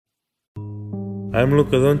I'm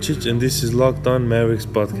Luka Doncic, and this is Locked On Mavericks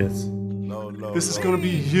podcast. This is gonna be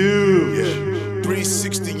huge. Yeah.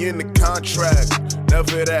 360 in the contract,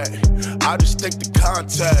 never that. I just take the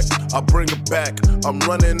contact, I bring it back. I'm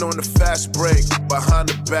running on the fast break, behind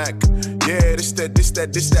the back. Yeah, this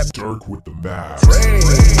that. Dirk with the Mavs.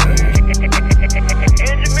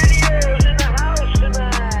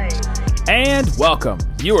 And welcome.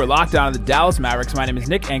 You are locked on to the Dallas Mavericks. My name is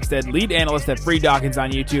Nick Angstead, lead analyst at Free Dawkins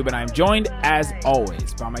on YouTube, and I'm joined, as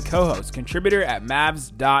always, by my co-host, contributor at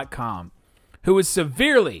Mavs.com, who is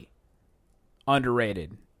severely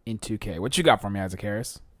underrated in 2K. What you got for me, Isaac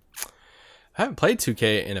Harris? I haven't played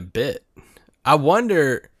 2K in a bit. I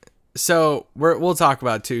wonder. So we'll talk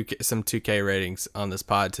about some 2K ratings on this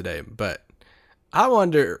pod today, but I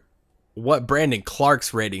wonder what Brandon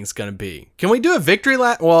Clarke's rating is going to be. Can we do a victory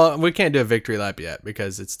lap? Well, we can't do a victory lap yet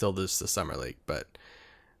because it's still just the summer league. But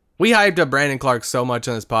we hyped up Brandon Clarke so much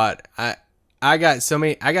on this pod. I got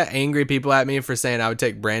angry people at me for saying I would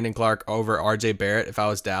take Brandon Clarke over RJ Barrett if I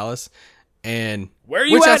was Dallas. And where are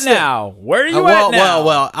you at now? Where are you at now?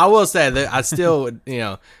 Well, I will say that I still would,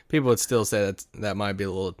 people would still say that might be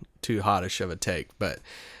a little too hottish of a take, but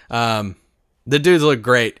the dudes look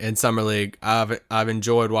great in Summer League. I've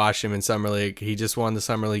enjoyed watching him in Summer League. He just won the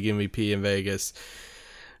Summer League MVP in Vegas.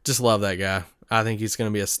 Just love that guy. I think he's going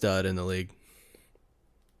to be a stud in the league.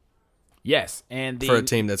 Yes, and for a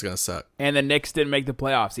team that's going to suck. And the Knicks didn't make the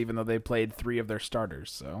playoffs, even though they played 3 of their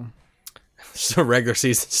starters. So regular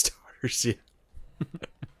season starters, yeah.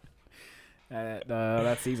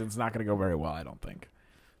 That season's not going to go very well, I don't think.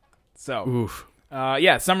 So, oof.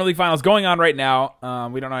 Summer League Finals going on right now.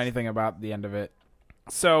 We don't know anything about the end of it.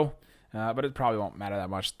 So, but it probably won't matter that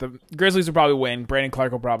much. The Grizzlies will probably win. Brandon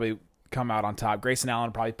Clarke will probably come out on top. Grayson Allen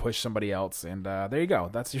will probably push somebody else. And there you go.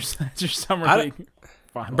 That's your Summer League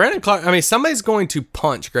Finals. Brandon Clarke, somebody's going to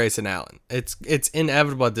punch Grayson Allen. It's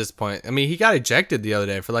inevitable at this point. He got ejected the other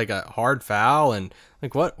day for like a hard foul. And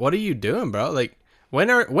like, what are you doing, bro? Like, when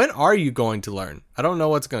are you going to learn? I don't know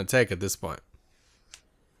what's going to take at this point.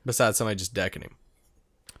 Besides somebody just decking him.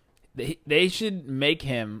 They should make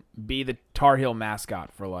him be the Tar Heel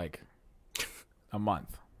mascot for like a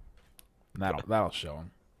month. That'll show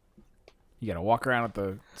him. You got to walk around with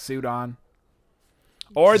the suit on.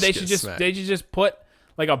 Or they should just put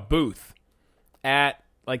like a booth at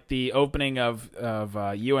like the opening of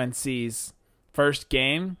UNC's first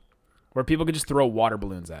game where people could just throw water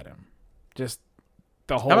balloons at him. Just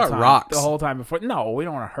the whole time. Rocks? The whole time before. No, we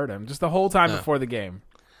don't want to hurt him. Just the whole time before the game.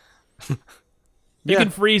 You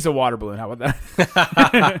can freeze a water balloon. How about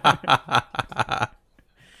that?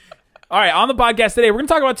 All right, on the podcast today, we're going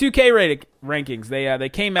to talk about 2K rankings. They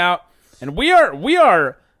came out, and we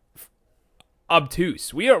are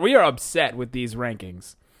obtuse. We are upset with these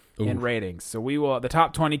rankings and ratings. So the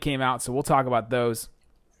top 20 came out, so we'll talk about those.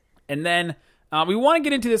 And then we want to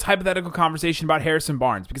get into this hypothetical conversation about Harrison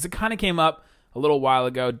Barnes because it kind of came up a little while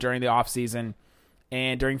ago during the offseason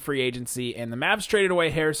and during free agency, and the Mavs traded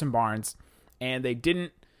away Harrison Barnes. And they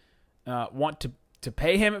didn't want to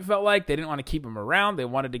pay him, it felt like. They didn't want to keep him around. They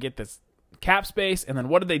wanted to get this cap space. And then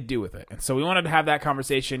what did they do with it? And so we wanted to have that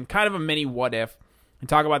conversation, kind of a mini what-if, and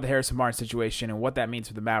talk about the Harrison Barnes situation and what that means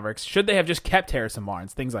for the Mavericks. Should they have just kept Harrison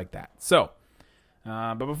Barnes? Things like that. So,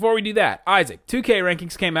 but before we do that, Isaac, 2K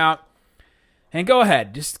rankings came out. And go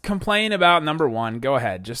ahead. Just complain about number 1. Go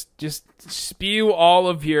ahead. Just spew all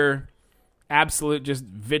of your absolute just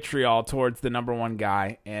vitriol towards the number 1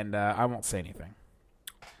 guy, and I won't say anything.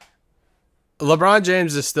 LeBron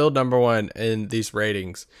James is still number 1 in these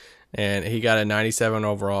ratings, and he got a 97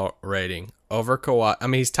 overall rating over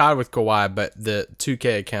Kawhi. He's tied with Kawhi, but the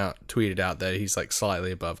 2K account tweeted out that he's like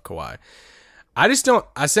slightly above Kawhi. I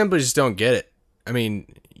simply just don't get it.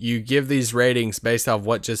 You give these ratings based off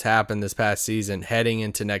what just happened this past season, heading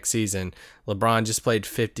into next season. LeBron just played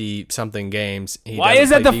 50-something games. Why is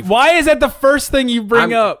that the first thing you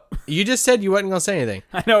bring up? You just said you wasn't going to say anything.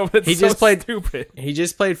 I know, but he just played stupid. He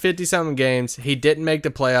just played 50-something games. He didn't make the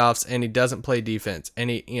playoffs, and he doesn't play defense. And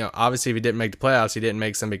he, obviously, if he didn't make the playoffs, he didn't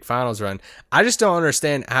make some big finals run. I just don't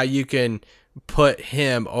understand how you can put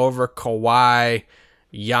him over Kawhi,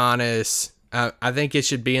 Giannis. I think it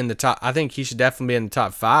should be in the top. I think he should definitely be in the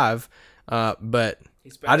top 5. But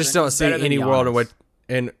I just don't see any world in which.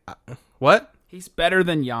 What? He's better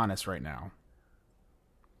than Giannis right now.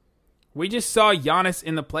 We just saw Giannis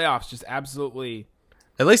in the playoffs, just absolutely.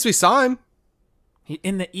 At least we saw him.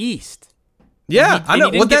 In the East. Yeah, I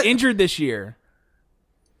know. He didn't get injured this year.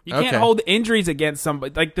 You can't hold injuries against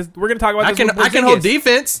somebody like this. We're going to talk about this. I can hold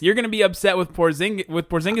defense. You're going to be upset with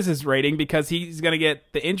Porzingis' rating because he's going to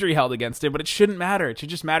get the injury held against him, but it shouldn't matter. It should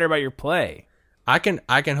just matter about your play. I can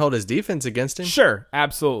hold his defense against him. Sure,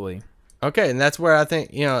 absolutely. Okay, and that's where I think,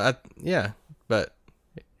 yeah, but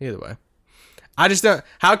either way. I just don't,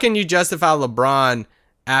 how can you justify LeBron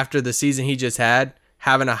after the season he just had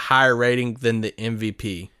having a higher rating than the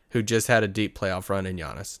MVP who just had a deep playoff run in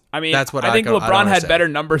Giannis? I mean, that's what I think don't LeBron had understand. better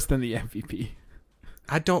numbers than the MVP.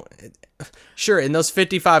 Sure, in those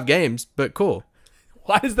 55 games, but cool.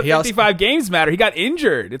 Why does the He also- 55 games matter? He got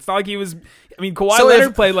injured. It's not like he was. I mean, Kawhi So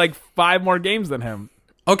Leonard played like 5 more games than him.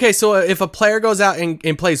 Okay, so if a player goes out and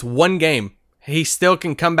plays one game, he still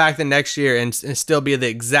can come back the next year and still be the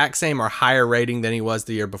exact same or higher rating than he was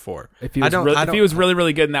the year before. If he was, if he was really,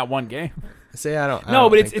 really good in that one game. See, I don't. No,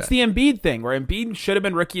 but think it's that. the Embiid thing where Embiid should have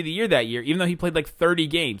been Rookie of the Year that year, even though he played like 30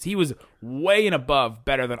 games. He was way and above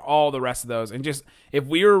better than all the rest of those. And just if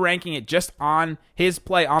we were ranking it just on his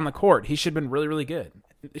play on the court, he should have been really, really good.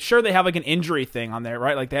 Sure, they have like an injury thing on there,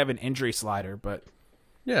 right? Like they have an injury slider, but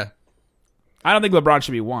Yeah. I don't think LeBron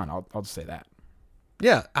should be 1. I'll just say that.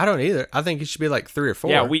 Yeah, I don't either. I think he should be like 3 or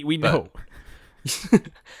 4. Yeah, we know.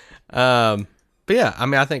 But yeah, I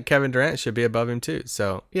mean, I think Kevin Durant should be above him too.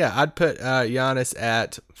 So yeah, I'd put Giannis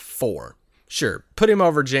at 4. Sure, put him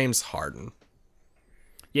over James Harden.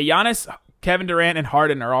 Yeah, Giannis, Kevin Durant, and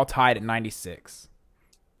Harden are all tied at 96.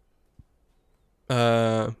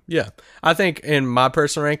 Yeah, I think in my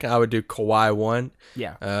personal ranking, I would do Kawhi 1.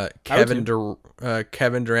 Yeah. Kevin Durant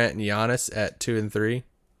and Giannis at 2 and 3.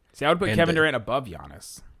 See, I would put And Kevin the- Durant above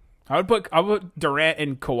Giannis. I would put Durant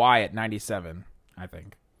and Kawhi at 97, I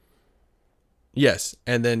think. Yes,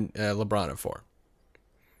 and then LeBron at 4.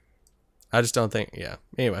 I just don't think. Yeah.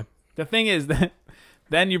 Anyway, The thing is that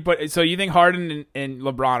then you put so you think Harden and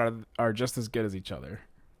LeBron are just as good as each other.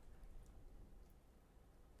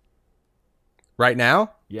 right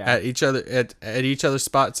now, Yeah. at each other's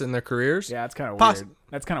spots in their careers. Yeah, that's kind of Poss- weird.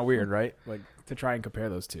 That's kind of weird, right? Like to try and compare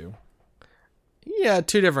those two. Yeah,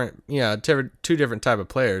 two different type of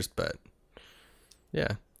players, but yeah.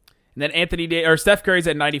 And then Steph Curry's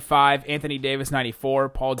at 95, Anthony Davis 94,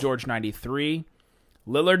 Paul George 93,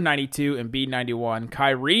 Lillard 92, Embiid 91,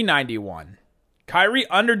 Kyrie 91. Kyrie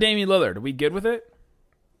under Damian Lillard. Are we good with it?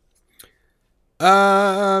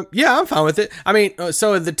 Yeah, I'm fine with it. I mean,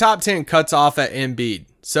 so the top 10 cuts off at Embiid.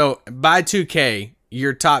 So by 2K,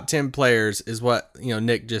 your top 10 players is what,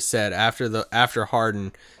 Nick just said after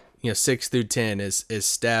Harden, 6 through 10 is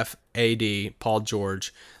Steph, AD, Paul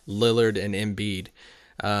George, Lillard, and Embiid.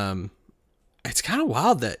 It's kind of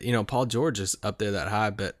wild that, Paul George is up there that high,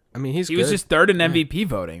 but I mean, he He was just third in MVP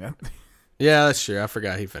voting. Yeah, that's true. I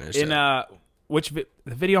forgot he finished In it. the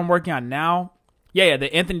video I'm working on now? Yeah,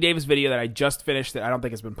 the Anthony Davis video that I just finished that I don't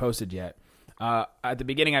think has been posted yet. At the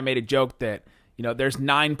beginning, I made a joke that there's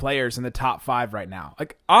 9 players in the top 5 right now.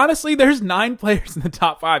 Like honestly, there's 9 players in the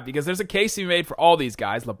top 5 because there's a case to be made for all these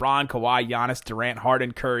guys: LeBron, Kawhi, Giannis, Durant,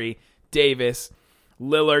 Harden, Curry, Davis,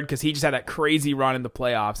 Lillard, because he just had that crazy run in the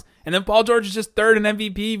playoffs, and then Paul George is just third in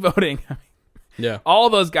MVP voting. Yeah. All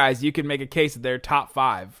those guys, you can make a case that they're top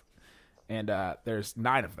 5, and there's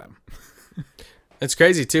 9 of them. It's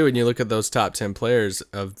crazy too when you look at those top 10 players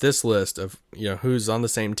of this list of who's on the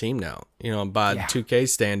same team now. By 2K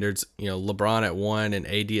standards, LeBron at 1 and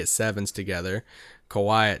AD at 7's together,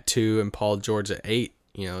 Kawhi at 2 and Paul George at 8,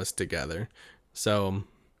 is together. So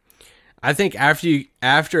I think after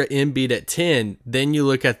Embiid at 10, then you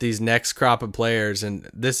look at these next crop of players, and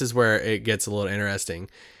this is where it gets a little interesting.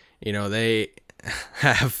 They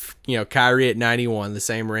have Kyrie at 91, the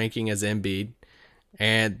same ranking as Embiid.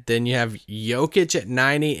 And then you have Jokic at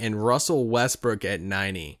 90 and Russell Westbrook at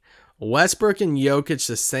 90. Westbrook and Jokic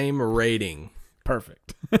the same rating.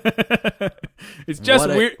 Perfect. It's just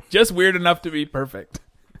weird, just weird enough to be perfect.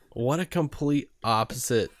 What a complete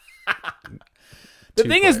opposite. The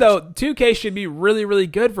thing is, though, 2K should be really, really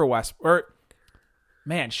good for Westbrook.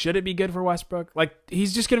 Man, should it be good for Westbrook? Like,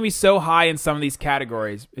 he's just going to be so high in some of these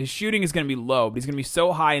categories. His shooting is going to be low, but he's going to be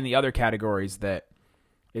so high in the other categories that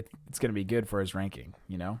it's going to be good for his ranking,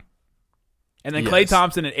 And then Klay Yes.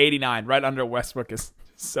 Thompson at 89, right under Westbrook, is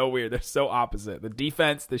so weird. They're so opposite. The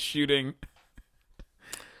defense, the shooting.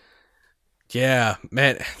 Yeah,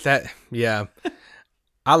 man,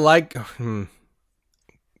 I like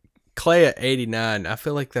Klay at 89. I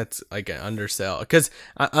feel like that's like an undersell because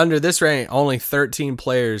under this rating, only 13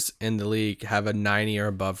 players in the league have a 90 or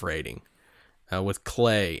above rating. With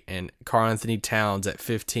Klay and Karl Anthony Towns at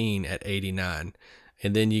 15 at 89.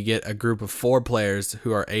 And then you get a group of 4 players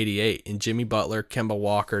who are 88 in Jimmy Butler, Kemba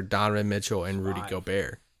Walker, Donovan Mitchell, and Rudy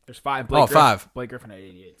Gobert. There's 5. Five. Blake Griffin at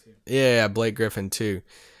 88, too. Yeah, Blake Griffin too.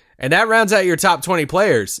 And that rounds out your top 20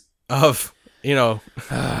 players of, All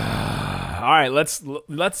right, let's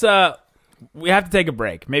we have to take a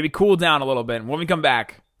break. Maybe cool down a little bit. And when we come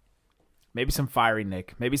back, maybe some fiery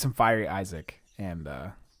Nick, maybe some fiery Isaac, and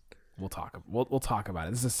we'll talk. We'll talk about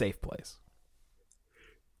it. This is a safe place.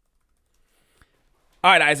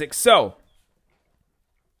 All right, Isaac. So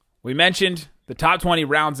we mentioned the top 20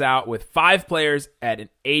 rounds out with 5 players at an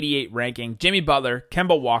 88 ranking: Jimmy Butler,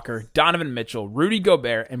 Kemba Walker, Donovan Mitchell, Rudy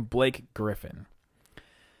Gobert, and Blake Griffin.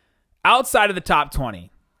 Outside of the top 20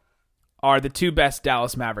 are the 2 best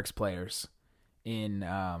Dallas Mavericks players in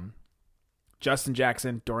Justin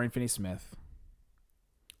Jackson, Dorian Finney-Smith.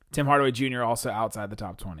 Tim Hardaway Jr. also outside the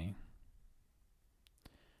top 20.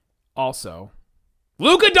 Also,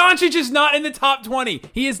 Luka Doncic is not in the top 20.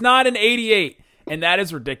 He is not an 88, and that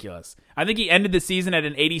is ridiculous. I think he ended the season at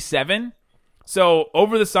an 87. So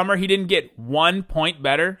over the summer, he didn't get 1 point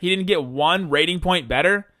better. He didn't get 1 rating point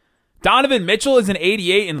better. Donovan Mitchell is an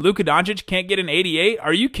 88, and Luka Doncic can't get an 88?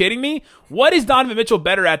 Are you kidding me? What is Donovan Mitchell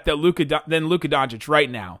better at than Luka Doncic right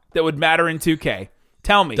now that would matter in 2K?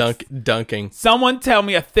 Tell me. Dunking. Someone tell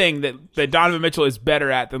me a thing that Donovan Mitchell is better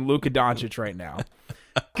at than Luka Doncic right now.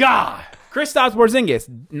 God. Kristaps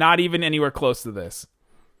Porzingis, not even anywhere close to this.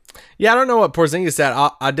 Yeah, I don't know what Porzingis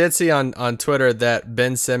at. I did see on Twitter that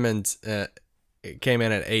Ben Simmons came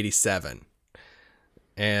in at 87.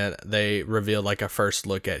 And they revealed like a first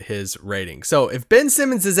look at his rating. So if Ben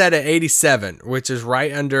Simmons is at an 87, which is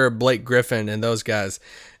right under Blake Griffin and those guys,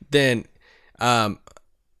 then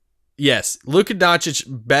yes, Luka Doncic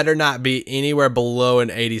better not be anywhere below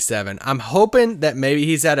an 87. I'm hoping that maybe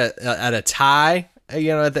he's at a tie,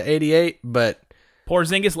 at the 88, but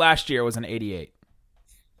Porzingis last year was an 88.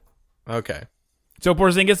 Okay. So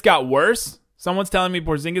Porzingis got worse? Someone's telling me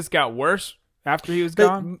Porzingis got worse after he was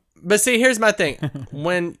gone? But see, here's my thing.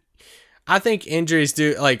 When I think injuries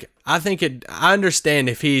do, like, I understand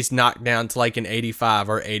if he's knocked down to like an 85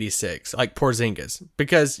 or 86, like Porzingis,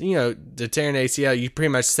 because, the tearing ACL, you pretty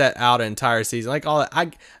much set out an entire season. Like, all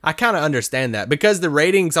that, I kind of understand that because the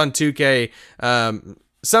ratings on 2K,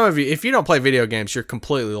 some of you, if you don't play video games, you're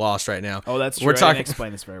completely lost right now. Oh, that's true. I didn't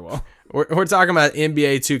explain this very well. We're talking about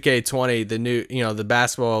NBA 2K20, the new, the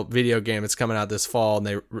basketball video game that's coming out this fall, and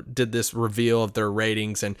they did this reveal of their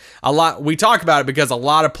ratings, and we talk about it because a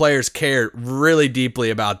lot of players care really deeply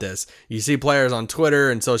about this. You see players on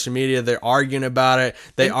Twitter and social media, they're arguing about it.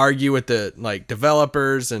 They argue with the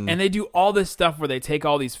developers, and they do all this stuff where they take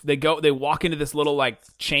all these, they walk into this little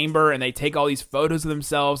chamber and they take all these photos of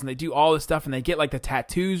themselves and they do all this stuff and they get the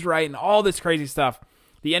tattoos right and all this crazy stuff.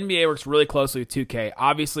 The NBA works really closely with 2K.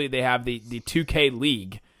 Obviously, they have the 2K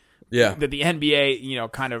League that the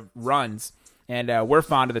NBA, kind of runs, and we're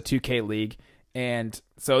fond of the 2K League. And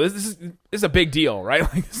so this is a big deal, right?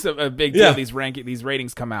 This is a big deal. Yeah. These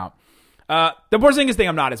ratings come out. The Porzingis thing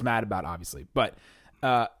I'm not as mad about, obviously, but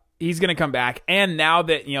he's going to come back. And now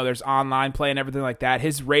that there's online play and everything like that,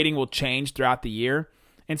 his rating will change throughout the year,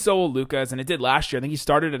 and so will Luka's. And it did last year. I think he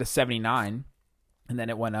started at a 79, and then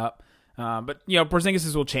it went up. But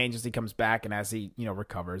Porzingis will change as he comes back and as he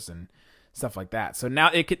recovers and stuff like that. So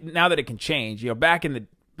now that it can change, back in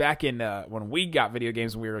when we got video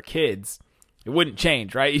games when we were kids, it wouldn't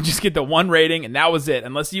change, right? You just get the one rating and that was it,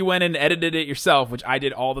 unless you went and edited it yourself, which I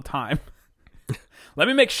did all the time. Let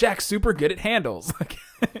me make Shaq super good at handles.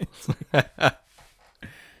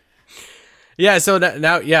 Yeah, so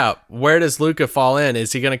now, where does Luka fall in?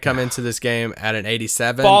 Is he going to come into this game at an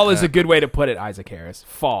 87? Fall is a good way to put it, Isaac Harris.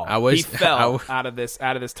 Fall. He fell out of this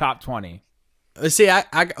top 20. See, I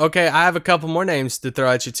have a couple more names to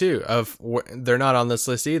throw at you too. They're not on this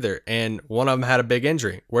list either, and one of them had a big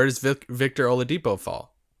injury. Where does Victor Oladipo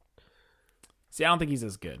fall? See, I don't think he's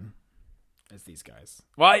as good as these guys.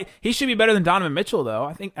 Well, he should be better than Donovan Mitchell, though.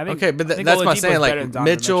 I think. Okay, but that's what I'm saying.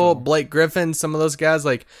 Mitchell, Blake Griffin, some of those guys.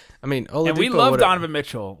 Oladipo. And we love Donovan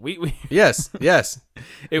Mitchell. We yes. If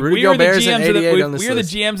we were the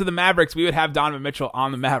GMs of the Mavericks, we would have Donovan Mitchell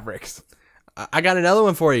on the Mavericks. I got another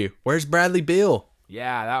one for you. Where's Bradley Beal?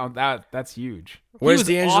 Yeah, that's huge. Where's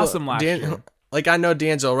he was awesome last year. I know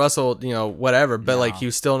D'Angelo Russell, whatever, but he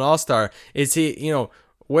was still an all-star. Is he,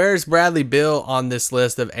 where's Bradley Beal on this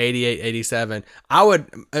list of 88, 87? I would,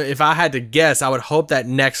 if I had to guess, I would hope that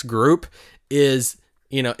next group is,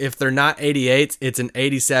 if they're not 88s, it's an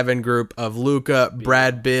 87 group of Luka,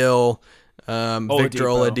 Brad Beal, Victor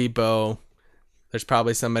Oladipo. There's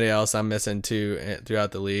probably somebody else I'm missing too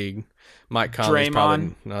throughout the league. Mike Conley's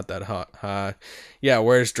probably not that high. Yeah,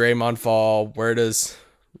 where's Draymond fall? Where does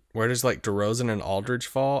DeRozan and Aldridge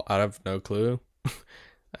fall? I have no clue.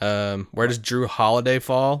 Where does Drew Holiday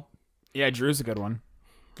fall? Yeah, Drew's a good one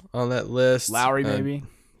on that list. Lowry maybe.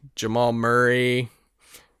 Jamal Murray,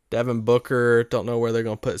 Devin Booker. Don't know where they're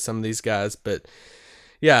gonna put some of these guys, but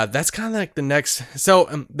yeah, that's kind of like the next.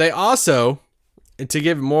 So they also, to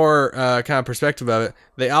give more kind of perspective of it,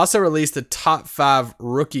 they also released the top 5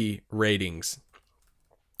 rookie ratings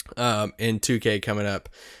in 2K coming up.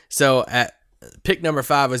 So at pick number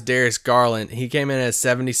 5 was Darius Garland. He came in at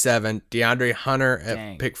 77. DeAndre Hunter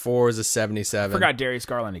at pick 4 was a 77. I forgot Darius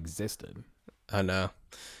Garland existed. I know.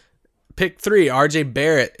 Pick 3, RJ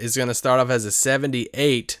Barrett is going to start off as a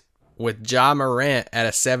 78 with Ja Morant at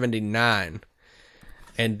a 79.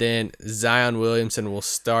 And then Zion Williamson will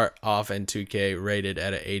start off in 2K rated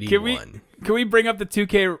at an 81. Can we bring up the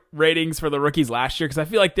 2K ratings for the rookies last year? Because I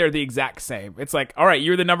feel like they're the exact same. It's like, all right,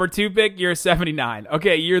 you're the number 2 pick, you're a 79.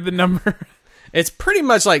 Okay, you're the number... It's pretty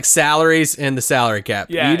much like salaries and the salary cap.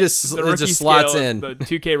 Yeah, it just slots in. The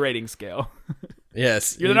 2K rating scale.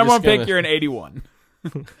 Yes. You're the number 1 pick, you're an 81.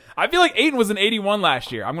 I feel like Ayton was an 81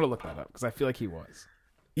 last year. I'm going to look that up because I feel like he was.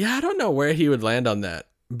 Yeah, I don't know where he would land on that.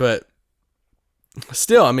 But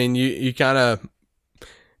still, I mean, you kind of...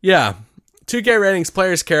 Yeah. 2K ratings,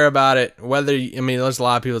 players care about it. There's a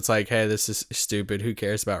lot of people that's like, hey, this is stupid. Who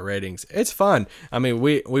cares about ratings? It's fun. I mean,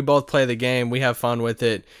 we both play the game. We have fun with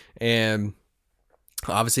it. And...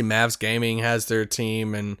 obviously, Mavs Gaming has their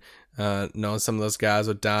team, and knowing some of those guys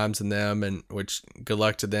with Dimes and them, and which good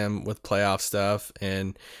luck to them with playoff stuff.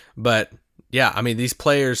 But yeah, I mean, these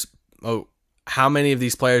players. Oh, how many of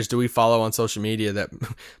these players do we follow on social media that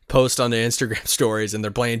post on their Instagram stories and they're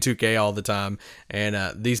playing 2K all the time? And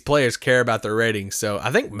these players care about their ratings. So I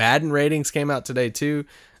think Madden ratings came out today too.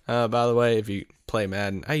 By the way, if you play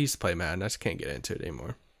Madden, I used to play Madden. I just can't get into it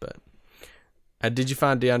anymore. But did you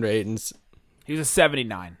find DeAndre Ayton's? He was a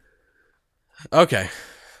 79. Okay.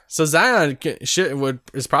 So Zion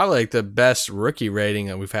is probably like the best rookie rating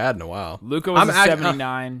that we've had in a while. Luka was a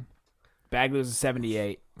 79. Bagley was a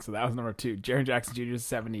 78. So that was number 2. Jaren Jackson Jr. is a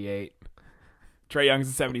 78. Trae Young's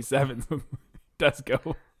a 77. does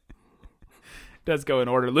go in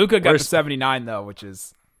order. Luka got the 79 though, which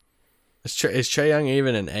is... Is Trae Young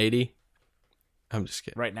even an 80? I'm just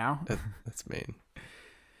kidding. Right now? That's mean.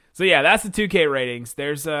 So yeah, that's the 2K ratings.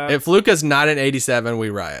 There's if Luka's not an 87, we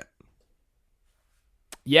riot.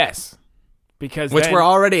 Yes, because we're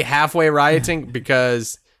already halfway rioting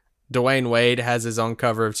because Dwayne Wade has his own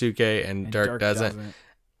cover of 2K and Dirk doesn't.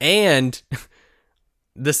 And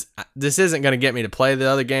this isn't going to get me to play the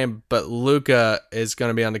other game, but Luka is going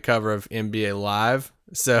to be on the cover of NBA Live,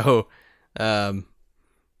 so I'm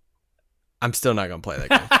still not going to play that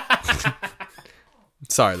game.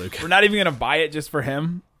 Sorry, Luka. We're not even going to buy it just for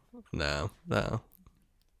him. No.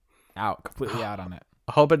 Completely out on it.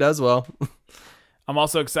 I hope it does well. I'm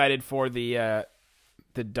also excited for the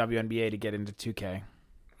WNBA to get into 2K.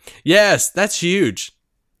 Yes, that's huge.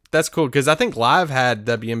 That's cool because I think Live had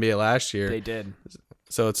WNBA last year. They did.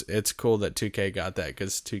 So it's cool that 2K got that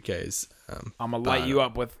because 2K's. I'm gonna light you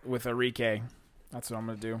up with Arike. That's what I'm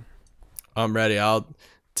gonna do. I'm ready. I'll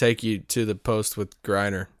take you to the post with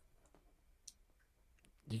Griner.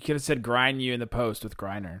 You could have said grind you in the post with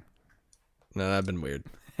Griner. No, that'd been weird.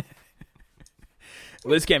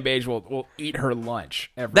 Liz Cambage will eat her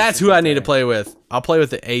lunch. That's who I need to play with. I'll play with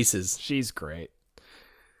the Aces. She's great.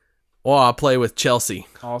 Or I'll play with Chelsea.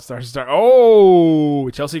 All-star star. Oh,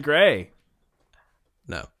 Chelsea Gray.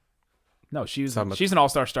 No, she's an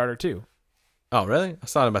all-star starter too. Oh, really? I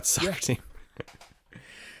thought about the soccer team.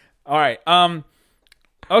 All right.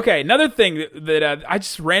 Okay, another thing that I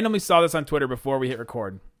just randomly saw this on Twitter before we hit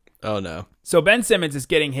record. Oh, no. So Ben Simmons is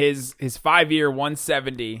getting his 5-year,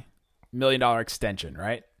 $170 million extension,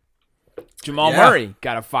 right? Jamal Murray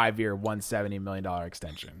got a 5-year, $170 million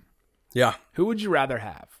extension. Yeah. Who would you rather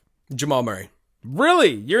have? Jamal Murray.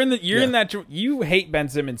 Really? You're in that. You hate Ben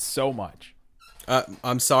Simmons so much.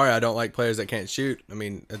 I'm sorry. I don't like players that can't shoot. I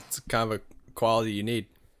mean, it's kind of a quality you need.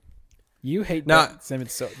 You hate Ben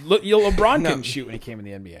Simmons so. Look, LeBron couldn't shoot when he came in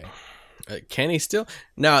the NBA. Can he still?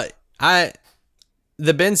 No,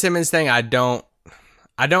 the Ben Simmons thing. I don't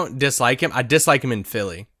dislike him. I dislike him in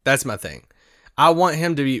Philly. That's my thing. I want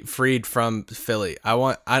him to be freed from Philly.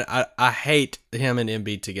 I hate him and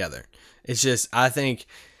Embiid together. It's just I think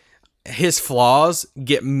his flaws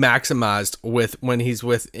get maximized when he's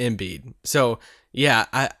with Embiid. So yeah,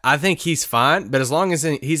 I think he's fine, but as long as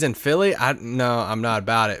he's in Philly, I'm not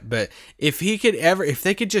about it. But if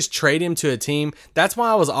they could just trade him to a team, that's why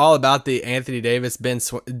I was all about the Anthony Davis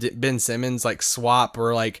Ben Simmons like swap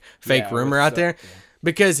or like fake rumor out there. Yeah.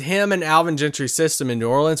 Because him and Alvin Gentry's system in New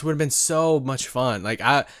Orleans would have been so much fun. Like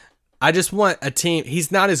I just want a team.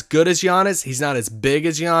 He's not as good as Giannis. He's not as big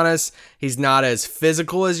as Giannis. He's not as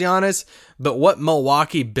physical as Giannis. But what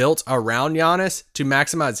Milwaukee built around Giannis to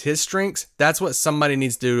maximize his strengths, that's what somebody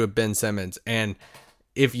needs to do with Ben Simmons. And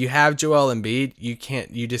if you have Joel Embiid, you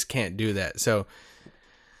just can't do that. So,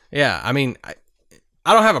 yeah, I mean,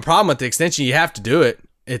 I don't have a problem with the extension. You have to do it.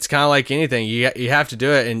 It's kind of like anything. You have to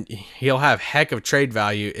do it, and he'll have heck of trade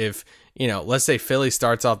value if, let's say Philly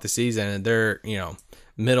starts off the season and they're,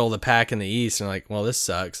 middle of the pack in the East and like, well, this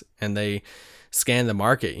sucks. And they scan the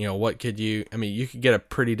market. What could you could get a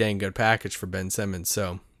pretty dang good package for Ben Simmons.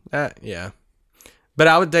 So, yeah. But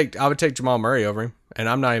I would take Jamal Murray over him, and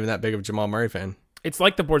I'm not even that big of a Jamal Murray fan. It's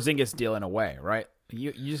like the Porzingis deal in a way, right?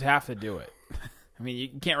 You just have to do it. I mean, you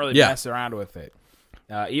can't really mess around with it.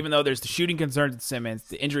 Even though there's the shooting concerns with Simmons,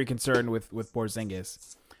 the injury concern with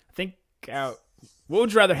Porzingis. I think, what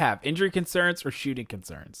would you rather have, injury concerns or shooting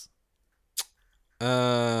concerns?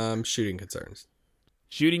 Shooting concerns.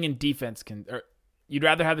 Shooting and defense or you'd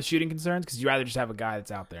rather have the shooting concerns because you'd rather just have a guy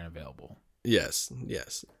that's out there and available. Yes,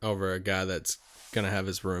 over a guy that's gonna have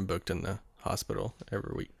his room booked in the hospital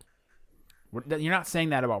every week. You're not saying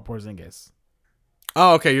that about Porzingis.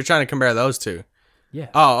 Oh, okay. You're trying to compare those two. Yeah.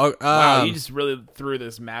 Oh, wow. You just really threw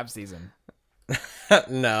this Mavs season.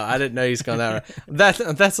 No, I didn't know he's going that way. That's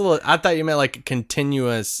a little. I thought you meant like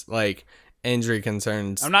continuous like injury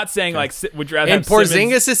concerns. I'm not saying like would you rather in have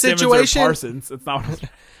Porzingis' situation. Simmons or Parsons. It's not.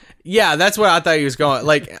 Yeah, that's what I thought he was going.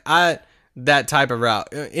 Like that type of route.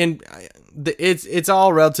 It's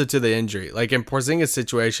all relative to the injury. Like in Porzingis'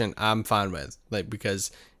 situation, I'm fine with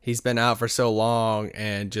because he's been out for so long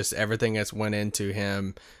and just everything that's went into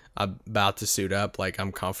him about to suit up, like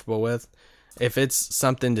I'm comfortable with. If it's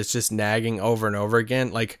something that's just nagging over and over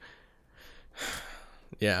again, like,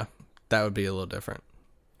 yeah, that would be a little different.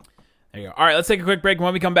 There you go. All right, let's take a quick break.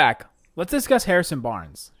 When we come back, let's discuss Harrison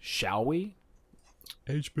Barnes, shall we?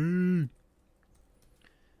 HB.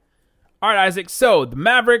 All right, Isaac. So the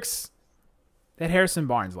Mavericks had Harrison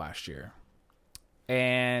Barnes last year,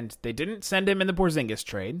 and they didn't send him in the Porzingis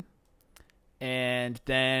trade. And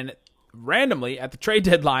then randomly at the trade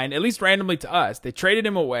deadline, at least randomly to us, they traded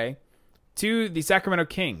him away to the Sacramento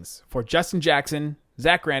Kings for Justin Jackson,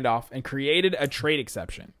 Zach Randolph, and created a trade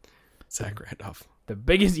exception. Zach Randolph. The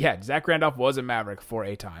biggest, Zach Randolph was a Maverick for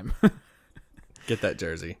a time. Get that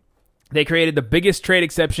jersey. They created the biggest trade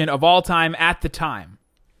exception of all time at the time.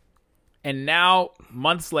 And now,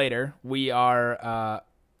 months later, we are,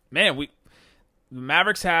 the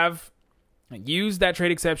Mavericks have used that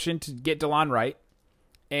trade exception to get DeLon Wright.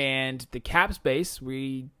 And the cap space,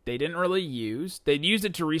 they didn't really use. They used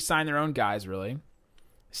it to re-sign their own guys, really.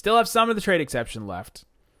 Still have some of the trade exception left.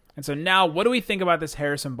 And so now, what do we think about this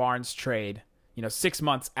Harrison Barnes trade, 6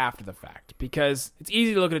 months after the fact? Because it's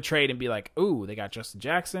easy to look at a trade and be like, ooh, they got Justin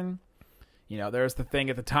Jackson. There's the thing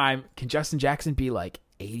at the time, can Justin Jackson be like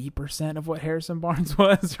 80% of what Harrison Barnes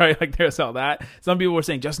was? Right? Like there's all that. Some people were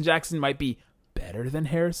saying Justin Jackson might be better than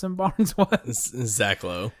Harrison Barnes was. Zach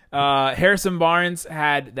Lowe. Harrison Barnes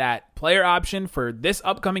had that player option for this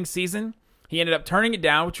upcoming season. He ended up turning it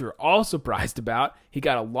down, which we were all surprised about. He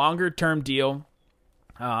got a longer-term deal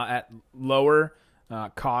at lower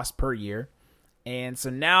cost per year. And so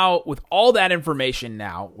now, with all that information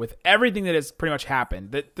now, with everything that has pretty much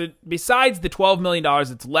happened, besides the $12 million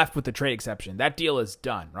that's left with the trade exception, that deal is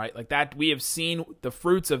done, right? Like that, we have seen the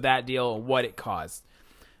fruits of that deal and what it caused.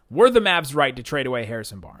 Were the Mavs right to trade away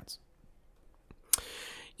Harrison Barnes?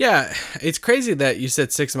 Yeah, it's crazy that you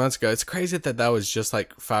said 6 months ago. It's crazy that was just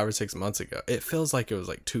like 5 or 6 months ago. It feels like it was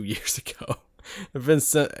like 2 years ago. It's been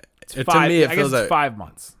to me, it feels like 5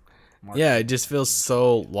 months. Yeah, it just feels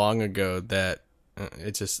so long ago that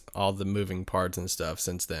it's just all the moving parts and stuff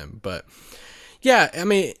since then. But yeah, I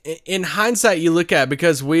mean, in hindsight, you look at it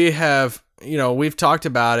because we have, we've talked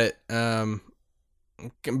about it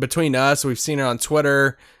between us. We've seen it on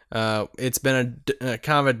Twitter. It's been a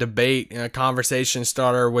kind of a debate, a conversation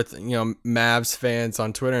starter with, Mavs fans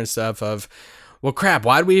on Twitter and stuff of, well, crap,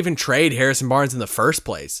 why did we even trade Harrison Barnes in the first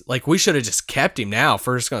place? Like, we should have just kept him now if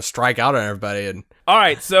we're just going to strike out on everybody. And all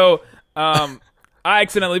right, so I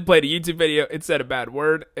accidentally played a YouTube video. It said a bad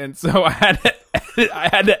word, and so I had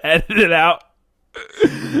to edit it out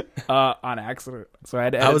on accident. So I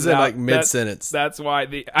had to edit it out. I was in like mid-sentence. That's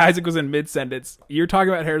why Isaac was in mid-sentence. You're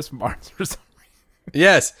talking about Harrison Barnes for some reason.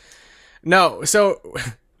 Yes. No, so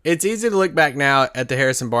it's easy to look back now at the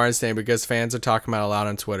Harrison Barnes thing because fans are talking about a lot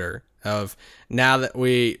on Twitter of now that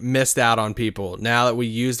we missed out on people, now that we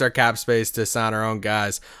used our cap space to sign our own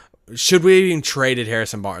guys, should we even traded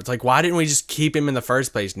Harrison Barnes? Like, why didn't we just keep him in the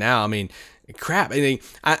first place now? I mean, crap.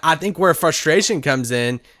 I think where frustration comes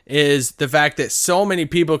in is the fact that so many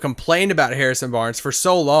people complained about Harrison Barnes for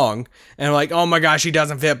so long and like, oh my gosh, he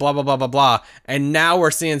doesn't fit, blah, blah, blah, blah, blah. And now we're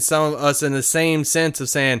seeing some of us in the same sense of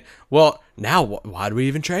saying, well, now why do we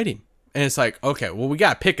even trade him? And it's like, okay, well, we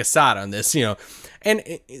got to pick a side on this,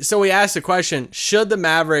 And so we asked the question, should the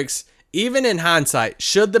Mavericks, even in hindsight,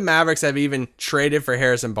 should the Mavericks have even traded for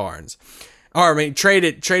Harrison Barnes? Or, I mean,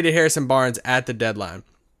 traded Harrison Barnes at the deadline.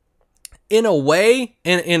 In a way,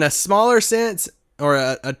 in a smaller sense, or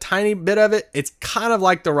a tiny bit of it, it's kind of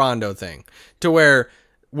like the Rondo thing, to where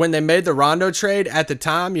when they made the Rondo trade at the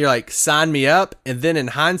time, you're like, sign me up. And then in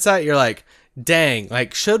hindsight, you're like, dang,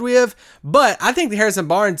 like, should we have? But I think the Harrison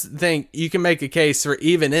Barnes thing, you can make a case for,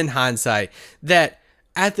 even in hindsight, that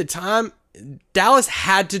at the time, Dallas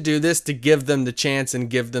had to do this to give them the chance and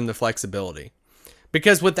give them the flexibility.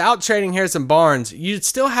 Because without trading Harrison Barnes, you'd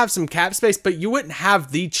still have some cap space, but you wouldn't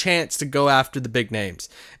have the chance to go after the big names.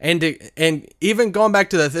 And even going back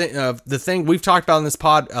to the thing we've talked about in this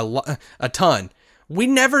pod a ton, we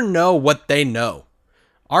never know what they know.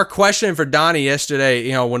 Our question for Donnie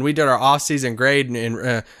yesterday, when we did our off-season grade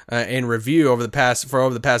and review over the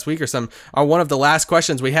past week or something, one of the last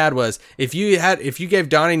questions we had was, if you gave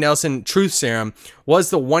Donnie Nelson truth serum,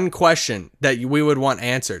 was the one question that we would want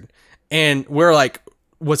answered. And we're like,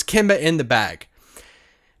 was Kemba in the bag?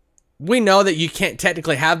 We know that you can't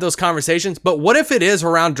technically have those conversations, but what if it is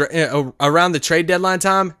around the trade deadline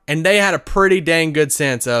time and they had a pretty dang good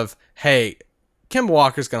sense of, hey, Kemba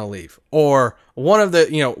Walker's going to leave, or one of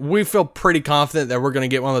the, we feel pretty confident that we're going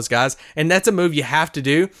to get one of those guys, and that's a move you have to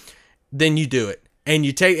do, then you do it. And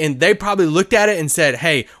they probably looked at it and said,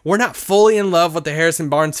 hey, we're not fully in love with the Harrison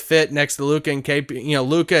Barnes fit next to Luka and KP,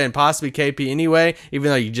 Luka and possibly KP anyway, even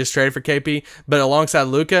though you just traded for KP, but alongside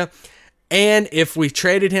Luka. And if we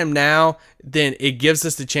traded him now, then it gives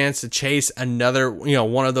us the chance to chase another,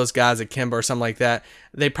 one of those guys at Kemba or something like that.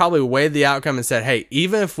 They probably weighed the outcome and said, hey,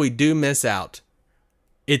 even if we do miss out,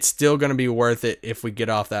 it's still going to be worth it if we get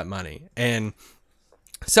off that money. And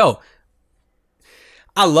so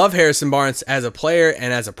I love Harrison Barnes as a player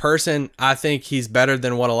and as a person. I think he's better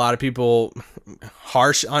than what a lot of people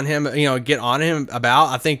harsh on him, get on him about.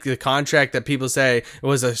 I think the contract that people say it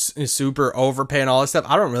was a super overpay and all this stuff,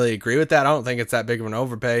 I don't really agree with that. I don't think it's that big of an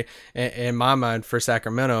overpay in my mind for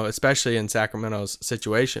Sacramento, especially in Sacramento's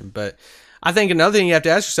situation. But I think another thing you have to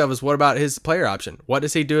ask yourself is, what about his player option? What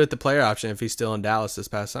does he do at the player option if he's still in Dallas this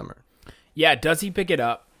past summer? Yeah, does he pick it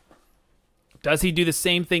up? Does he do the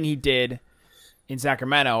same thing he did in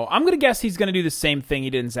Sacramento? I'm going to guess he's going to do the same thing he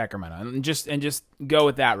did in Sacramento and just go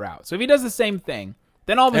with that route. So if he does the same thing,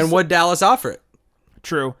 then all of a sudden... And would Dallas offer it?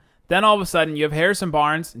 True. Then all of a sudden you have Harrison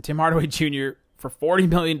Barnes and Tim Hardaway Jr. for $40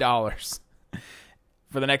 million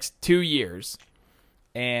for the next 2 years.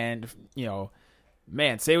 And,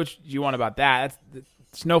 man, say what you want about that.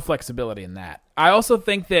 There's no flexibility in that. I also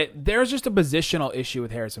think that there's just a positional issue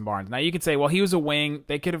with Harrison Barnes. Now, you could say, well, he was a wing.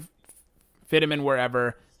 They could have fit him in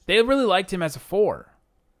wherever. They really liked him as a 4.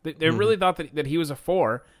 They really thought that he was a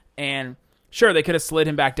 4. And sure, they could have slid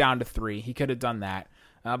him back down to 3. He could have done that.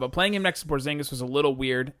 But playing him next to Porzingis was a little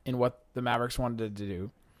weird in what the Mavericks wanted to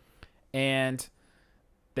do. And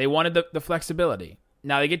they wanted the flexibility.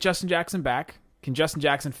 Now they get Justin Jackson back. Can Justin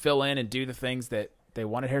Jackson fill in and do the things that they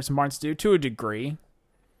wanted Harrison Barnes to do? To a degree,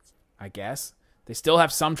 I guess. They still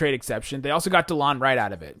have some trade exception. They also got DeLon Wright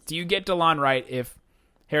out of it. Do you get DeLon Wright if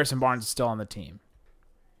Harrison Barnes is still on the team?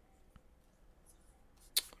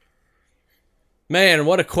 Man,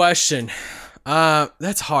 what a question.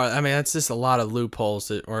 That's hard. I mean, that's just a lot of loopholes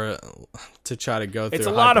to try to go through. It's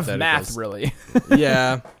a lot of math, really.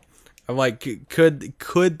 Yeah. I'm like,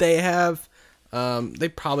 could they have? They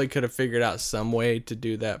probably could have figured out some way to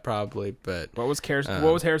do that, probably. But what was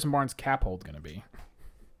Harrison Barnes' cap hold going to be?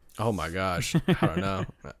 Oh my gosh, I don't know.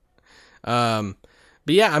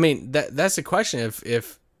 But yeah, I mean that's the question.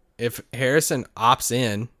 If Harrison opts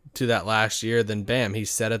in to that last year, then bam,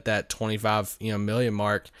 he's set at that 25 million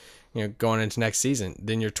mark. Going into next season,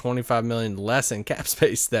 then you're 25 million less in cap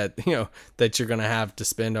space that that you're going to have to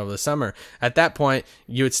spend over the summer. At that point,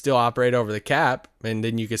 you would still operate over the cap, and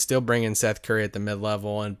then you could still bring in Seth Curry at the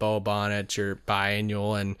mid-level and Boban at your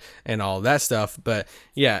biannual and all that stuff. But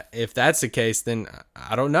yeah, if that's the case, then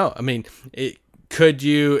I don't know. I mean, could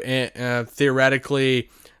you theoretically,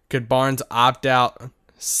 could Barnes opt out,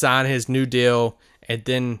 sign his new deal, and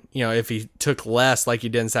then, if he took less like he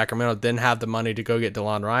did in Sacramento, then have the money to go get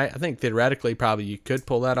DeLon Wright? I think theoretically probably you could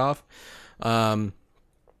pull that off.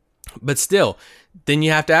 But still, then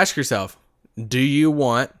you have to ask yourself, do you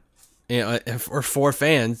want, or for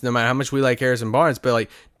fans, no matter how much we like Harrison Barnes, but like,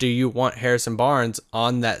 do you want Harrison Barnes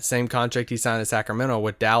on that same contract he signed in Sacramento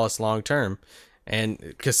with Dallas long term? And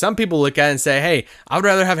because some people look at it and say, hey, I would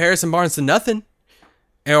rather have Harrison Barnes than nothing.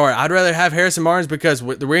 Or I'd rather have Harrison Barnes because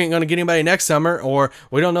we ain't going to get anybody next summer, or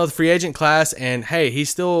we don't know the free agent class, and hey,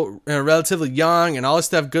 he's still relatively young and all this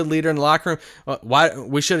stuff, good leader in the locker room. Why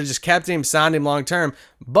we should have just kept him, signed him long term.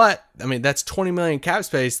 But I mean, that's $20 million cap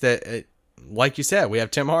space that, like you said, we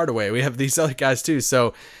have Tim Hardaway, we have these other guys too.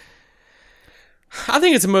 So I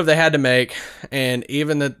think it's a move they had to make, and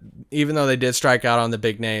even though they did strike out on the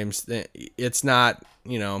big names, it's not,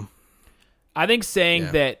 I think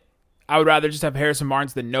saying that I would rather just have Harrison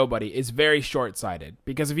Barnes than nobody is very short-sighted,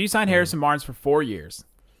 because if you sign Harrison Barnes for 4 years,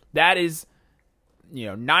 that is,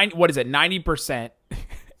 90%,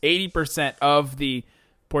 80% of the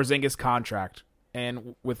Porzingis contract,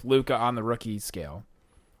 and with Luka on the rookie scale,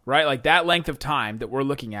 right? Like that length of time that we're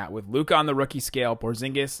looking at with Luka on the rookie scale,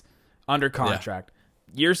 Porzingis under contract.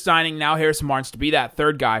 Yeah. You're signing now Harrison Barnes to be that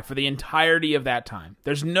third guy for the entirety of that time.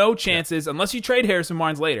 There's no chances, unless you trade Harrison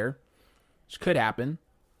Barnes later, which could happen.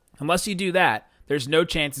 Unless you do that, there's no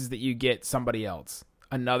chances that you get somebody else,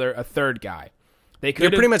 a third guy.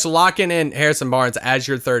 You're pretty much locking in Harrison Barnes as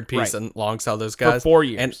your third piece alongside those guys for 4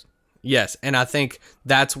 years. And yes, and I think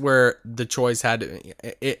that's where the choice had to.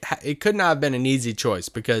 It could not have been an easy choice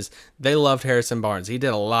because they loved Harrison Barnes. He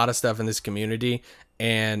did a lot of stuff in this community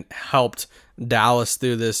and helped Dallas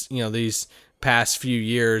through this, these past few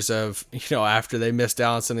years of, after they missed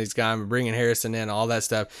out on some of these guys, bringing Harrison in, all that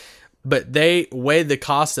stuff. But they weighed the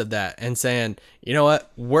cost of that and saying, you know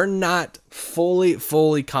what, we're not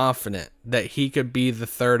fully confident that he could be the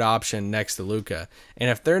third option next to Luka. And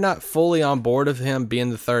if they're not fully on board of him being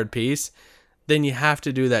the third piece, then you have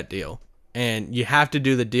to do that deal. And you have to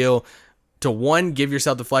do the deal to, one, give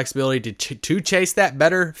yourself the flexibility to chase that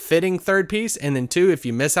better fitting third piece. And then two, if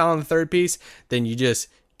you miss out on the third piece, then you just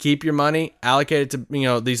keep your money, allocate it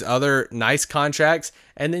to these other nice contracts,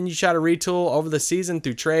 and then you try to retool over the season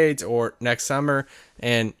through trades or next summer.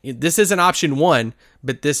 And this isn't option one,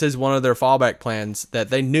 but this is one of their fallback plans that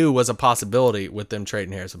they knew was a possibility with them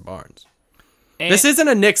trading Harrison Barnes. And this isn't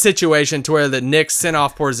a Knicks situation to where the Knicks sent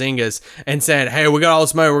off Porzingis and saying, "Hey, we got all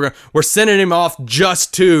this money. We're sending him off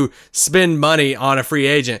just to spend money on a free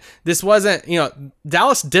agent." This wasn't,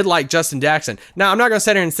 Dallas did like Justin Jackson. Now, I'm not going to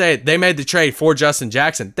sit here and say they made the trade for Justin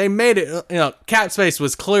Jackson. They made it. Cap space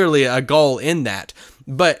was clearly a goal in that,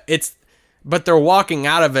 but they're walking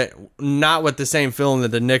out of it not with the same feeling that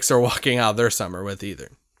the Knicks are walking out of their summer with either.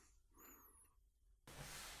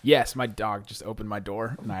 Yes, my dog just opened my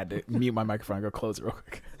door, and I had to mute my microphone and go close it real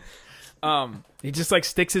quick. He just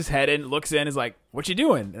sticks his head in, looks in, is like, "What you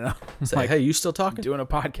doing?" And I'm like, "Hey, you still talking?" Doing a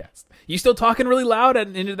podcast. You still talking really loud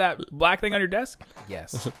into that black thing on your desk?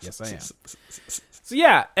 Yes, yes, I am. So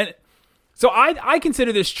yeah, and so I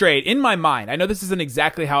consider this trade in my mind. I know this isn't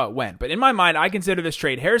exactly how it went, but in my mind, I consider this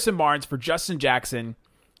trade Harrison Barnes for Justin Jackson,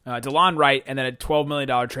 DeLon Wright, and then a $12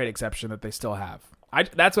 million trade exception that they still have.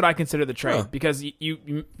 That's what I consider the trade, because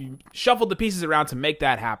you shuffled the pieces around to make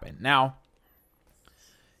that happen. Now,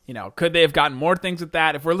 could they have gotten more things with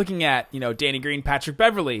that? If we're looking at, Danny Green, Patrick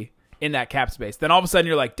Beverley in that cap space, then all of a sudden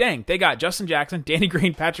you're like, dang, they got Justin Jackson, Danny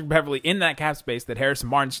Green, Patrick Beverley in that cap space that Harrison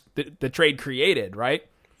Barnes, the trade created, right?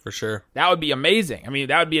 For sure. That would be amazing. I mean,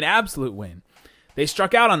 that would be an absolute win. They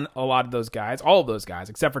struck out on a lot of those guys, all of those guys,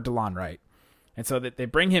 except for DeLon Wright. And so that they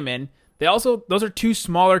bring him in. Those are two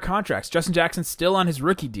smaller contracts. Justin Jackson's still on his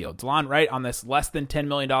rookie deal. DeLon Wright on this less than $10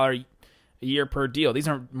 million a year per deal. These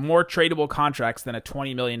are more tradable contracts than a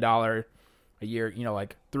 $20 million a year,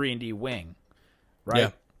 3-and-D wing,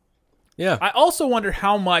 right? Yeah. I also wonder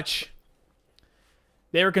how much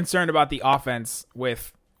they were concerned about the offense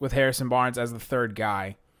with Harrison Barnes as the third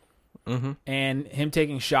guy, and him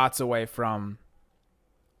taking shots away from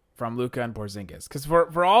Luka and Porzingis. Because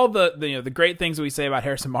for all the great things that we say about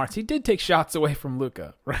Harrison Barnes, he did take shots away from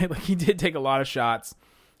Luka, right? Like, he did take a lot of shots,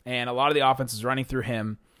 and a lot of the offense is running through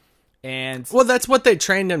him. And well, that's what they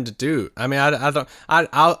trained him to do. I mean,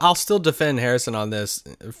 I'll still defend Harrison on this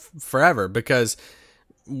forever, because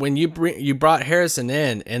when you brought Harrison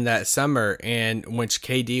in that summer, and when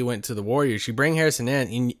KD went to the Warriors, you bring Harrison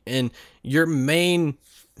in, and your main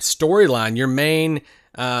storyline, your main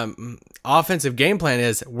offensive game plan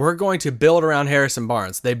is, we're going to build around Harrison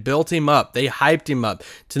Barnes. They built him up. They hyped him up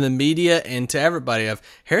to the media and to everybody of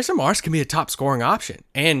Harrison Barnes can be a top scoring option.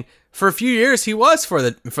 And for a few years, he was for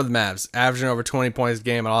the Mavs, averaging over 20 points a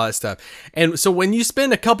game and all that stuff. And so when you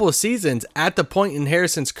spend a couple of seasons at the point in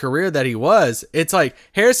Harrison's career that he was, it's like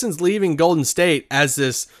Harrison's leaving Golden State as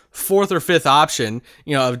this fourth or fifth option,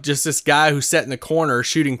 of just this guy who's set in the corner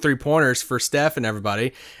shooting 3-pointers for Steph and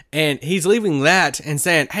everybody. And he's leaving that and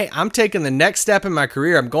saying, hey, I'm taking the next step in my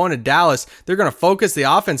career. I'm going to Dallas. They're going to focus the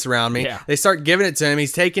offense around me. Yeah. They start giving it to him.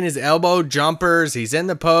 He's taking his elbow jumpers. He's in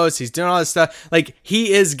the post. He's doing all this stuff. Like,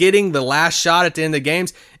 he is getting the last shot at the end of the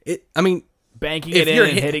games. Banking it in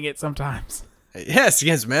and hitting it sometimes. Yes,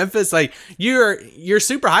 against Memphis, like you're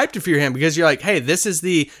super hyped if you're him because you're like, hey, this is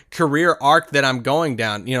the career arc that I'm going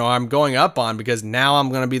down. I'm going up on because now I'm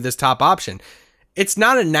going to be this top option. It's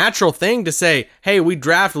not a natural thing to say, hey, we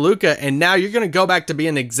draft Luka and now you're going to go back to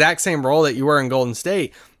being the exact same role that you were in Golden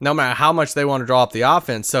State, no matter how much they want to draw up the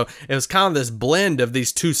offense. So it was kind of this blend of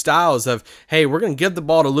these two styles of, hey, we're going to give the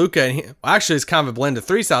ball to Luka. And actually, it's kind of a blend of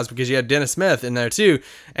three styles because you have Dennis Smith in there too.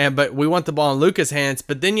 But we want the ball in Luka's hands.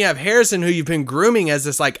 But then you have Harrison, who you've been grooming as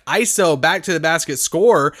this like ISO back to the basket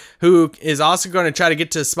scorer, who is also going to try to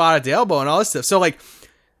get to a spot at the elbow and all this stuff. So like,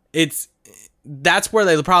 that's where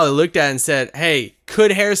they probably looked at and said, hey,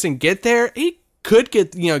 could Harrison get there? He could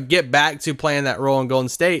get back to playing that role in Golden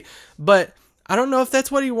State, but I don't know if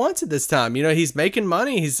that's what he wants at this time. He's making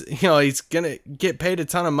money. He's going to get paid a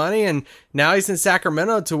ton of money, and now he's in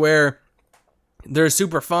Sacramento to where they're a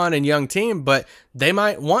super fun and young team, but they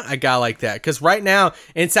might want a guy like that because right now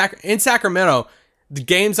in Sacramento, the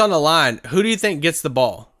game's on the line. Who do you think gets the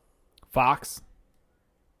ball? Fox.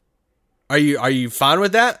 Are you fine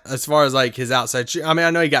with that as far as like his outside shooting? I mean,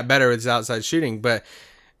 I know he got better with his outside shooting, but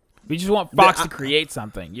we just want Fox to create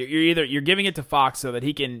something. You're giving it to Fox so that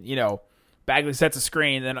he can, Bagley sets a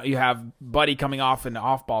screen, then you have Buddy coming off an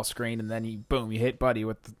off-ball screen, and then you hit Buddy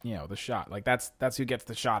with the shot. Like that's who gets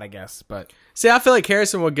the shot, I guess. But see, I feel like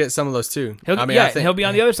Harrison will get some of those too. He'll be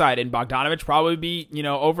on the other side, and Bogdanovich probably be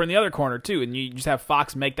over in the other corner too, and you just have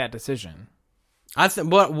Fox make that decision.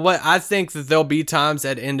 What I think that there'll be times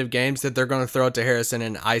at end of games that they're going to throw it to Harrison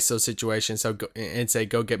in an ISO situation, and say,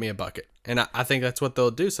 "Go get me a bucket." And I think that's what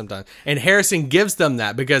they'll do sometimes. And Harrison gives them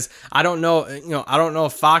that because I don't know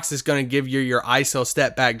if Fox is going to give you your ISO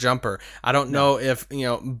step back jumper. I don't know if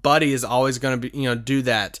Buddy is always going to be do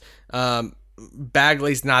that.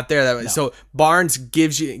 Bagley's not there that way. No. So Barnes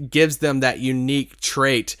gives them that unique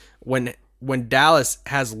trait when Dallas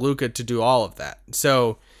has Luka to do all of that.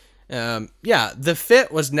 So. The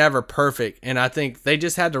fit was never perfect, and I think they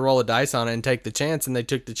just had to roll a dice on it and take the chance, and they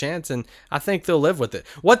took the chance, and I think they'll live with it.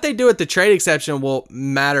 What they do at the trade exception will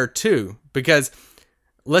matter too, because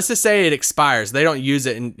let's just say it expires. They don't use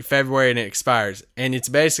it in February and it expires, and it's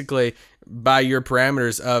basically by your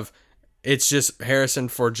parameters of it's just Harrison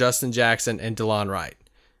for Justin Jackson and DeLon Wright.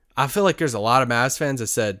 I feel like there's a lot of Mavs fans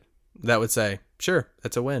that would say, sure,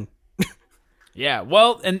 that's a win. Yeah,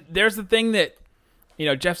 well, and there's the thing that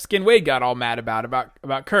Jeff Skin Wade got all mad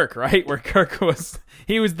about Kirk, right? Where Kirk was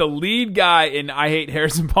the lead guy in I hate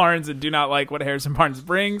Harrison Barnes and do not like what Harrison Barnes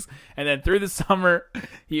brings. And then through the summer,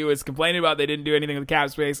 he was complaining about they didn't do anything with the cap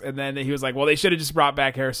space. And then he was like, well, they should have just brought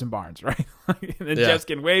back Harrison Barnes, right? And then Jeff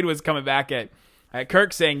Skin Wade was coming back at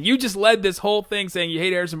Kirk saying, you just led this whole thing saying you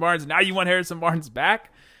hate Harrison Barnes, and now you want Harrison Barnes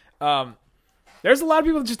back. There's a lot of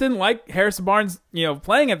people that just didn't like Harrison Barnes,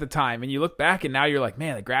 playing at the time. And you look back and now you're like,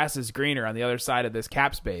 man, the grass is greener on the other side of this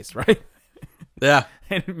cap space, right? Yeah.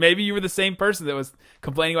 And maybe you were the same person that was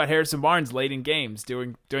complaining about Harrison Barnes late in games,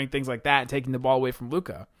 doing things like that and taking the ball away from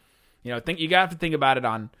Luka. You have to think about it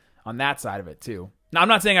on that side of it too. Now, I'm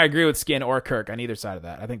not saying I agree with Skin or Kirk on either side of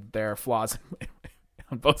that. I think there are flaws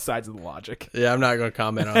on both sides of the logic. Yeah, I'm not going to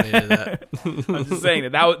comment on any of that. I'm just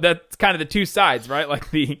saying that's kind of the two sides, right? Like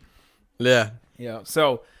yeah.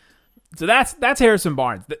 So that's Harrison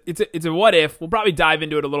Barnes. It's a what if. We'll probably dive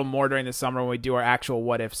into it a little more during the summer when we do our actual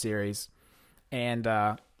what if series. And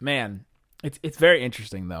man, it's very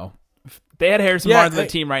interesting though. If they had Harrison Barnes on the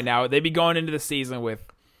team right now, they'd be going into the season with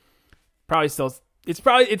probably still. It's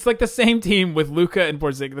like the same team with Luka and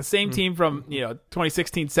Porzingis, the same team from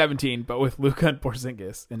 2016-17, but with Luka and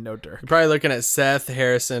Porzingis and no Dirk. You're probably looking at Seth,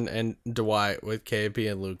 Harrison, and Dwight with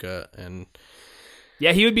KP and Luka and.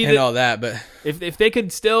 Yeah, he would be all that, but if they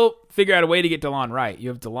could still figure out a way to get DeLon right, you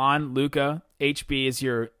have DeLon, Luka, HB is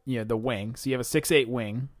your the wing, so you have a 6'8"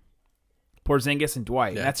 wing, Porzingis and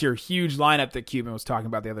Dwight. Yeah. That's your huge lineup that Cuban was talking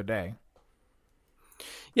about the other day.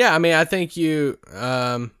 Yeah, I mean, I think you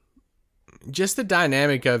just the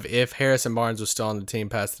dynamic of if Harrison Barnes was still on the team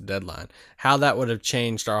past the deadline, how that would have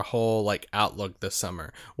changed our whole outlook this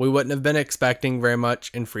summer. We wouldn't have been expecting very much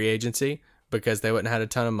in free agency, because they wouldn't have had a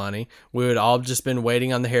ton of money. We would all just been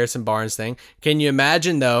waiting on the Harrison Barnes thing. Can you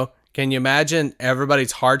imagine, though? Can you imagine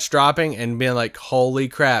everybody's hearts dropping and being like, holy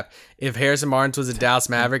crap, if Harrison Barnes was a Dallas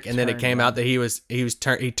Maverick and then it came out that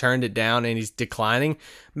he turned it down and he's declining,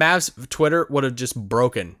 Mavs Twitter would have just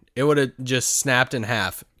broken. it would have just snapped in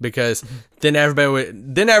half because then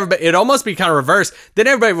it'd almost be kind of reversed. Then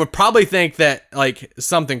everybody would probably think that like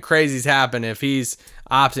something crazy's happened if he's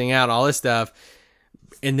opting out, all this stuff.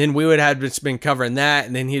 And then we would have just been covering that,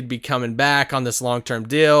 and then he'd be coming back on this long-term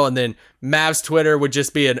deal, and then Mavs Twitter would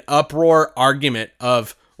just be an uproar argument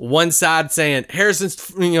of one side saying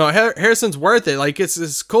Harrison's worth it, like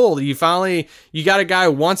it's cool. You got a guy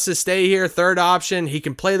who wants to stay here, third option, he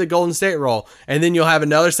can play the Golden State role, and then you'll have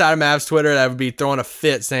another side of Mavs Twitter that would be throwing a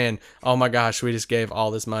fit saying, "Oh my gosh, we just gave all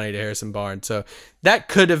this money to Harrison Barnes." So that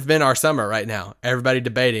could have been our summer right now. Everybody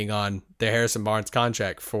debating on the Harrison Barnes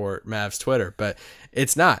contract for Mavs Twitter, but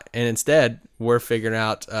it's not, and instead we're figuring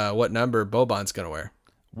out what number Boban's gonna wear.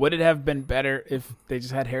 Would it have been better if they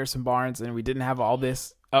just had Harrison Barnes and we didn't have all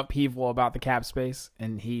this upheaval about the cap space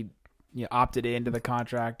and he opted into the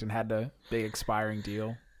contract and had the big expiring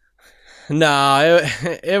deal? No,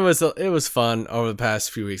 it was fun over the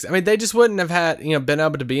past few weeks. I mean, they just wouldn't have had been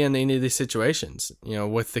able to be in any of these situations.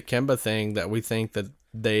 With the Kemba thing that we think that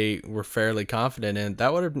they were fairly confident in,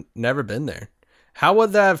 that would have never been there. How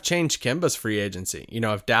would that have changed Kemba's free agency?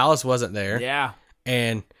 If Dallas wasn't there. Yeah.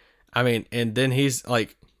 And I mean, and then he's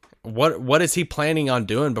like, what is he planning on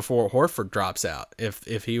doing before Horford drops out?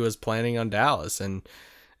 If he was planning on Dallas, and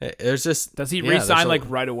there's just, does he re-sign like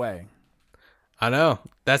right away? I know,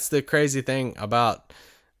 that's the crazy thing about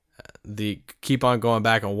the keep on going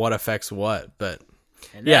back on what affects what, but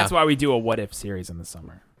and that's why we do a what if series in the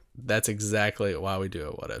summer. That's exactly why we do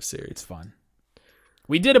a what if series. It's fun.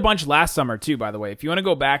 We did a bunch last summer too, by the way. If you want to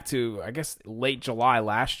go back to, I guess, late July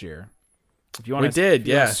last year. If you want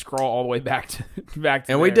to scroll all the way back to and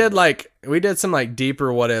there. we did some like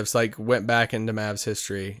deeper what ifs, like went back into Mavs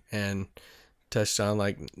history and touched on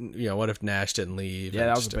like what if Nash didn't leave? Yeah,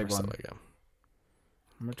 that was a big one. Like I'm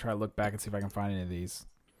gonna try to look back and see if I can find any of these.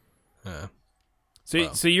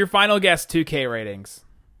 So your final guess, 2K ratings.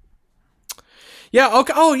 Yeah.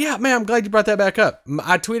 Okay. Oh yeah, man. I'm glad you brought that back up.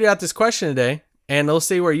 I tweeted out this question today, and we'll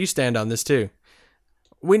see where you stand on this too.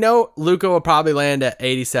 We know Luka will probably land at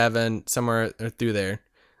 87, somewhere through there.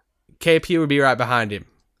 KP would be right behind him.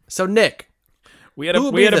 So, Nick. We had a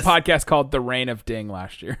podcast called The Reign of Ding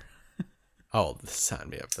last year. Oh, sign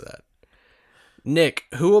me up for that. Nick,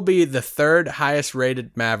 who will be the third highest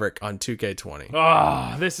rated Maverick on 2K20?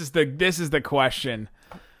 Oh, this is the question.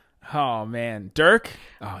 Oh, man. Dirk?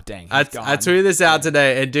 Oh, dang. I tweeted this out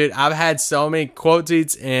today, and dude, I've had so many quote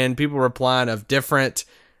tweets and people replying of different...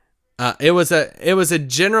 It was a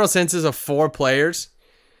general census of 4 players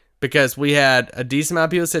because we had a decent amount of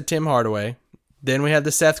people that said Tim Hardaway. Then we had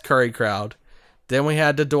the Seth Curry crowd. Then we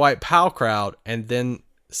had the Dwight Powell crowd. And then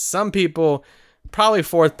some people, probably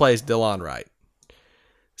 4th place, DeLon Wright.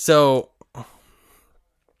 So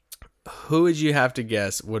who would you have to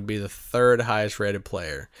guess would be the third highest rated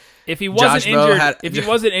player? If he wasn't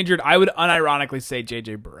injured, I would unironically say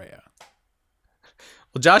JJ Barea.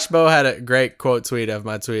 Well, Josh Bowe had a great quote tweet of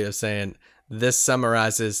my tweet of saying, "This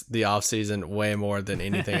summarizes the offseason way more than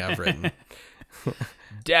anything I've written."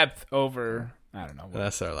 Depth over, I don't know. And I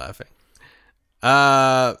started laughing.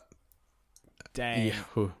 Dang.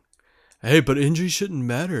 Yeah. Hey, but injury shouldn't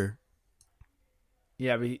matter.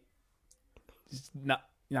 Yeah, but he's not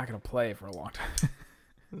going to play for a long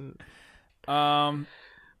time.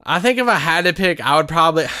 I think if I had to pick, I would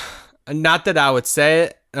probably, not that I would say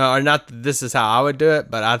it, or not that this is how I would do it,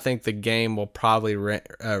 but I think the game will probably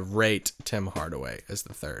rate Tim Hardaway as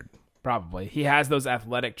the third. Probably. He has those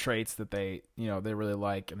athletic traits that they really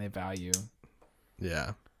like and they value.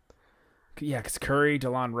 Yeah. Yeah, because Curry,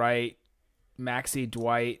 DeLon Wright, Maxey,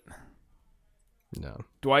 Dwight. No.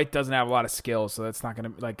 Dwight doesn't have a lot of skills, so that's not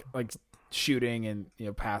going to like shooting and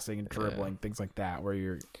passing and dribbling, things like that, where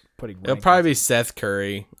you're putting. It'll probably be Seth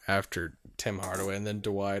Curry after Tim Hardaway, and then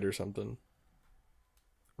Dwight or something.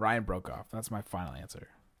 Ryan Brokoff. That's my final answer.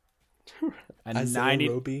 A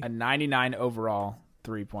 99 overall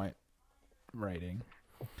 3-point rating.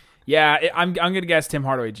 Yeah, I'm gonna guess Tim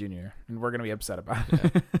Hardaway Jr. and we're gonna be upset about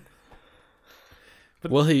it. Yeah.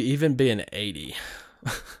 Will he even be an 80?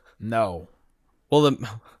 No. Well,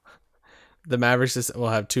 the Mavericks will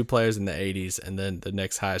have 2 players in the 80s, and then the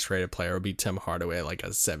next highest rated player will be Tim Hardaway at like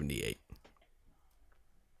a 78.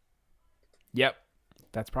 Yep.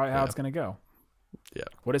 That's probably how it's going to go. Yeah.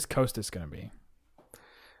 What is Kostas going to be?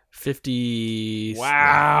 50.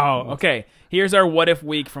 Wow. Okay. Here's our what if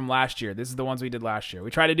week from last year. This is the ones we did last year. We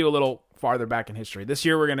tried to do a little farther back in history. This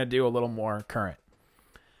year we're going to do a little more current.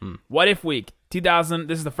 What if week? 2000.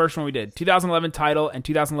 This is the first one we did. 2011 title and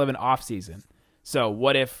 2011 offseason. So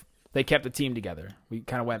what if they kept the team together? We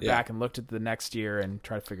kind of went back and looked at the next year and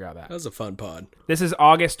tried to figure out that. That was a fun pod. This is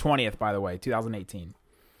August 20th, by the way, 2018.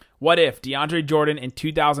 What if DeAndre Jordan in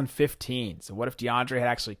 2015? So what if DeAndre had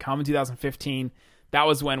actually come in 2015? That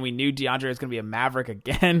was when we knew DeAndre was going to be a Maverick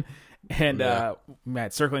again. And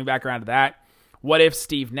circling back around to that. What if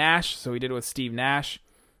Steve Nash? So we did it with Steve Nash.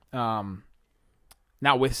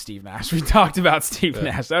 Not with Steve Nash. We talked about Steve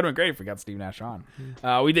Nash. That would have been great if we got Steve Nash on.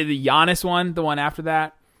 We did the Giannis one, the one after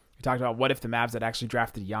that. We talked about what if the Mavs had actually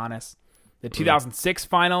drafted Giannis. The 2006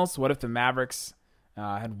 finals, what if the Mavericks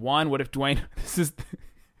had won? What if Dwayne...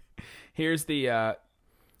 Here's the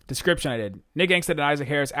description I did. Nick Angstead and Isaac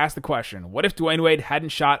Harris asked the question, what if Dwayne Wade hadn't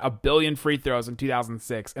shot 1 billion free throws in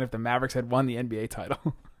 2006 and if the Mavericks had won the NBA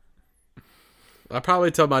title? I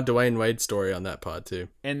probably told my Dwayne Wade story on that pod too.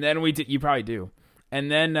 And then we did... You probably do.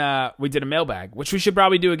 And then we did a mailbag, which we should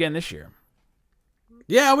probably do again this year.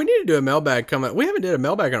 Yeah, we need to do a mailbag coming. We haven't did a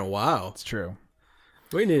mailbag in a while. It's true.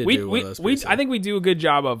 We need to do one of those. I think we do a good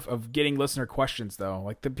job of getting listener questions, though.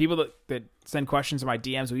 Like the people that send questions to my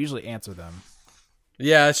DMs, we usually answer them.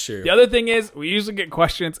 Yeah, that's true. The other thing is we usually get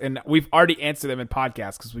questions, and we've already answered them in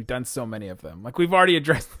podcasts because we've done so many of them. Like we've already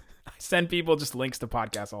addressed. I send people just links to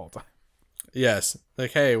podcasts all the time. Yes.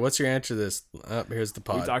 Like, hey, what's your answer to this? Here's the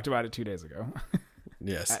pod. We talked about it 2 days ago.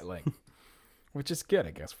 Yes. At length. Which is good,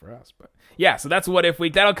 I guess, for us. But yeah, so that's What If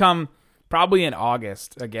Week. That'll come probably in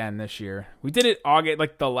August again this year. We did it August,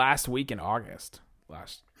 like the last week in August.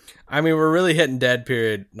 I mean, we're really hitting dead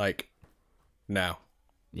period like now.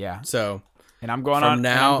 Yeah. So, and I'm going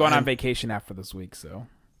on vacation after this week, so.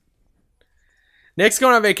 Nick's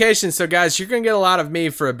going on vacation, so guys, you're going to get a lot of me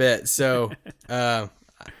for a bit. So,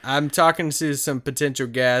 I'm talking to some potential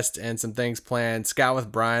guests and some things planned. Scout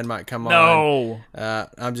with Brian might come on. No.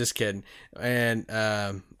 I'm just kidding. And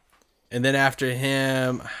then after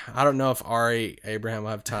him, I don't know if Ari Abraham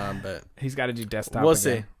will have time, but he's got to do desktop. We'll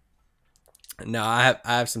again. see. No, I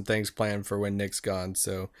have some things planned for when Nick's gone.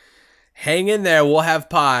 So hang in there. We'll have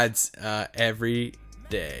pods every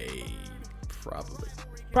day, probably.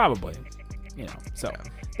 You know. So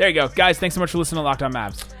there you go, guys. Thanks so much for listening to Locked On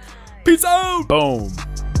Mavs. Peace out. Boom.